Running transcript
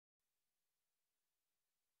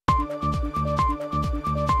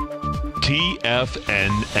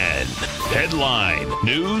TFNN. Headline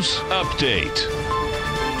News Update.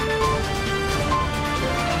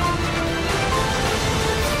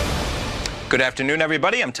 Good afternoon,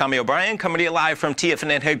 everybody. I'm Tommy O'Brien, coming to you live from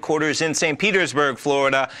TFNN headquarters in St. Petersburg,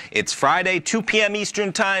 Florida. It's Friday, 2 p.m.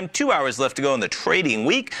 Eastern Time, 2 hours left to go in the trading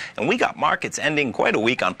week, and we got markets ending quite a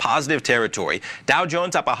week on positive territory. Dow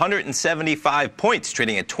Jones up 175 points,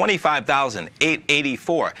 trading at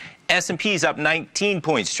 25,884. S&P's up 19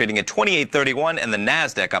 points, trading at 2831, and the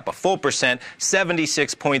Nasdaq up a full percent,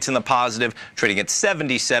 76 points in the positive, trading at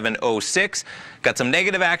 7706. Got some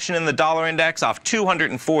negative action in the dollar index, off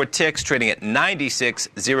 204 ticks, trading at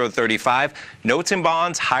 96,035. Notes and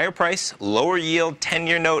bonds, higher price, lower yield,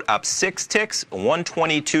 10-year note up 6 ticks,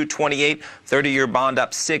 122.28. 30-year bond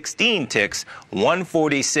up 16 ticks,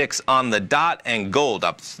 146 on the dot, and gold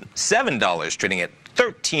up $7, trading at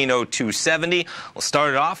 1302.70. We'll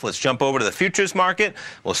start it off. Let's jump over to the futures market.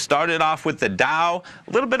 We'll start it off with the Dow.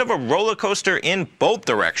 A little bit of a roller coaster in both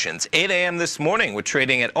directions. 8 a.m. this morning, we're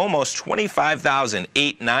trading at almost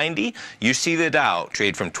 25,890. You see the Dow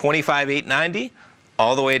trade from 25,890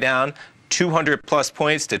 all the way down 200 plus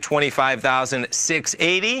points to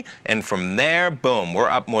 25,680, and from there, boom, we're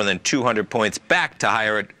up more than 200 points back to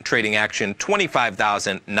higher trading action,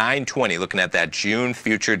 25,920, looking at that June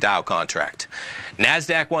future Dow contract.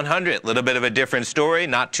 Nasdaq 100, a little bit of a different story,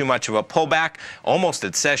 not too much of a pullback, almost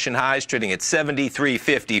at session highs, trading at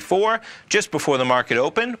 73.54. Just before the market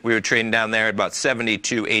opened, we were trading down there at about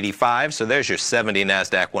 72.85, so there's your 70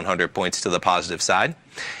 Nasdaq 100 points to the positive side.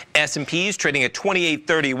 S&P's trading at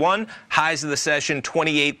 28.31, highs of the session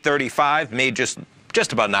 28.35, made just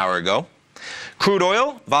about an hour ago. Crude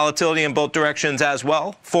oil, volatility in both directions as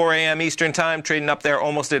well. 4 a.m. Eastern Time, trading up there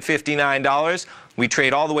almost at $59. We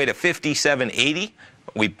trade all the way to 57.80.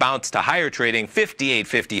 We bounce to higher trading,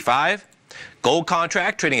 58.55. Gold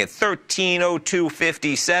contract trading at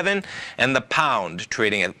 1302.57, and the pound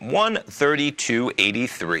trading at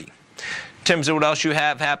 132.83. In terms of what else you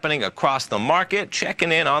have happening across the market,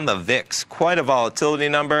 checking in on the VIX. Quite a volatility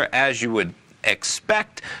number, as you would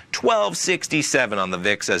expect. 1267 on the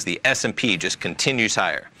VIX as the S&P just continues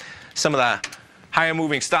higher. Some of the higher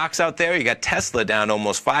moving stocks out there, you got Tesla down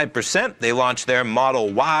almost 5%. They launched their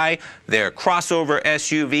Model Y, their crossover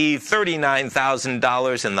SUV,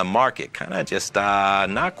 $39,000 in the market. Kind of just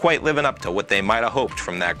not quite living up to what they might have hoped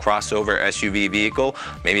from that crossover SUV vehicle.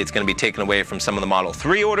 Maybe it's going to be taken away from some of the Model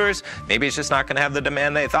 3 orders. Maybe it's just not going to have the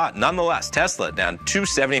demand they thought. Nonetheless, Tesla down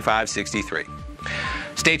 275.63.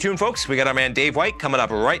 Stay tuned, folks. We got our man Dave White coming up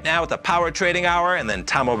right now with the Power Trading Hour, and then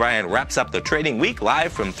Tom O'Brien wraps up the trading week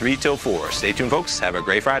live from 3 till 4. Stay tuned, folks. Have a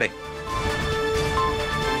great Friday.